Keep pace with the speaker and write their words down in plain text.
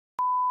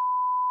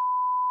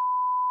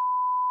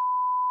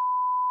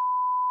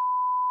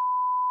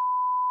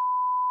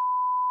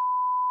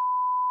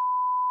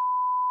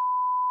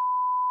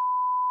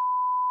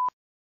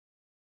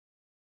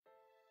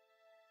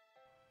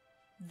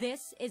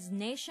This is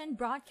Nation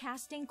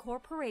Broadcasting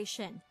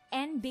Corporation,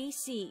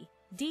 NBC,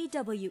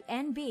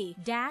 DWNB-TV.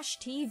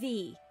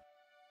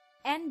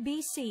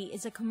 NBC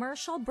is a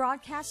commercial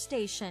broadcast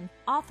station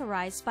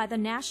authorized by the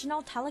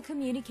National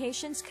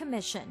Telecommunications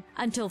Commission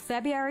until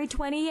February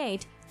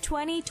 28,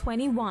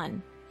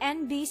 2021.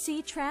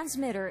 NBC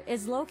transmitter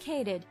is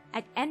located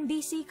at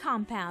NBC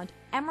Compound,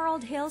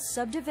 Emerald Hills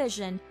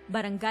Subdivision,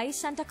 Barangay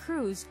Santa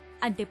Cruz,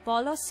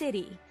 Antipolo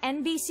City.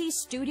 NBC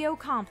Studio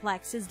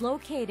Complex is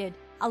located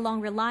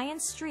along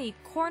Reliance Street,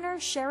 corner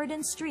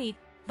Sheridan Street,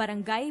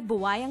 Barangay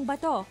Buwayang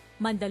Bato,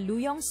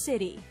 Mandaluyong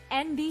City.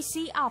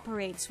 NBC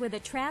operates with a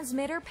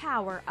transmitter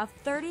power of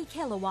 30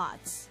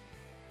 kilowatts.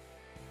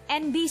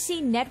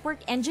 NBC Network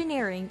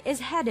Engineering is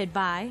headed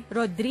by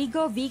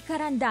Rodrigo V.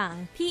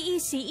 Carandang,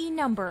 PECE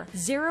number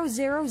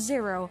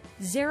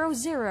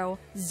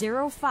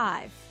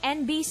 0000005.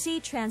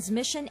 NBC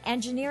Transmission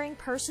Engineering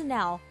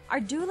personnel are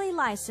duly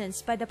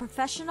licensed by the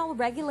Professional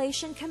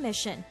Regulation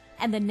Commission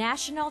and the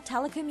National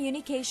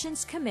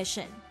Telecommunications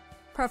Commission.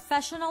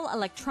 Professional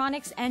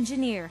Electronics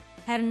Engineer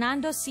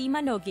Hernando C.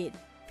 Manogid,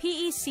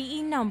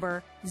 PECE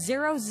number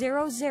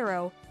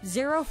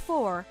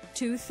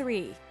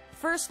 0000423.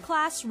 First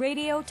Class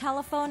Radio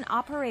Telephone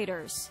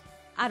Operators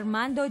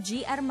Armando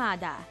G.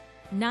 Armada,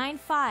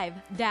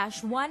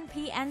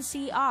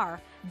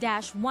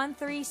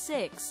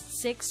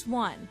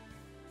 95-1PNCR-13661.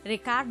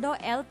 Ricardo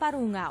L.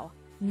 Parungao,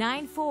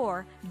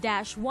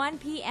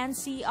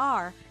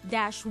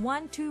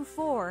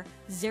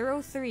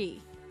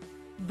 94-1PNCR-12403.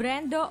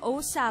 Brendo O.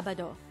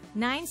 Sabado,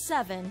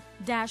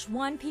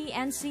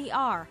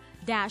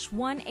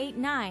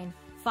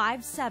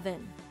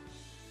 97-1PNCR-18957.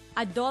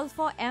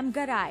 Adolfo M.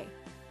 Garay,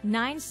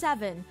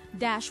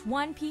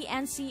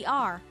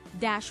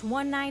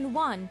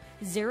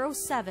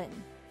 97-1PNCR-19107.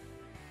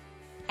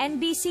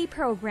 NBC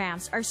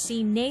programs are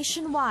seen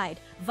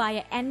nationwide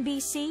via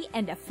NBC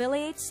and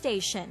affiliate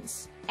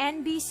stations.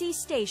 NBC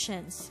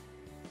stations: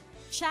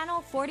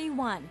 Channel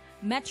 41,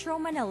 Metro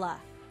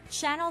Manila;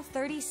 Channel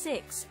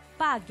 36,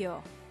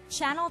 Baguio;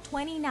 Channel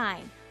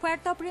 29,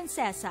 Puerto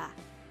Princesa;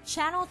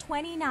 Channel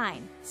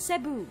 29,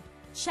 Cebu;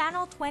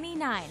 Channel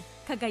 29,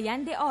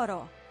 Cagayan de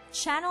Oro;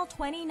 Channel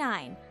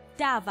 29,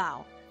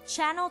 Davao;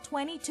 Channel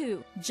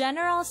 22,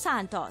 General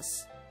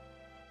Santos.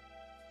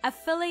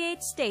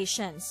 Affiliate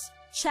stations: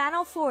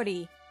 Channel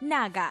 40,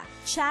 Naga;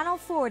 Channel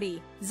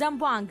 40,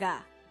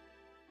 Zamboanga.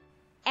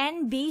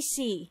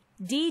 NBC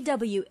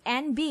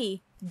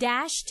DWNB-TV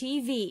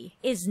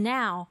is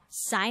now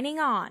signing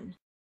on.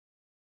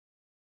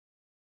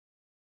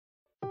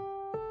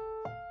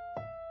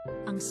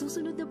 Ang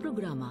susunod na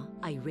programa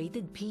ay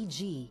rated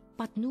PG.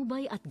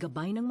 Patnubay at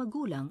gabay ng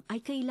magulang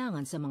ay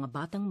kailangan sa mga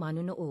batang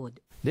manonood.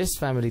 This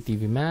Family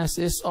TV Mass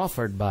is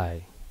offered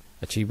by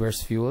Achievers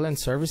Fuel and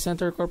Service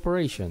Center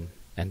Corporation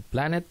and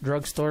Planet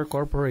Drugstore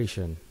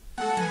Corporation.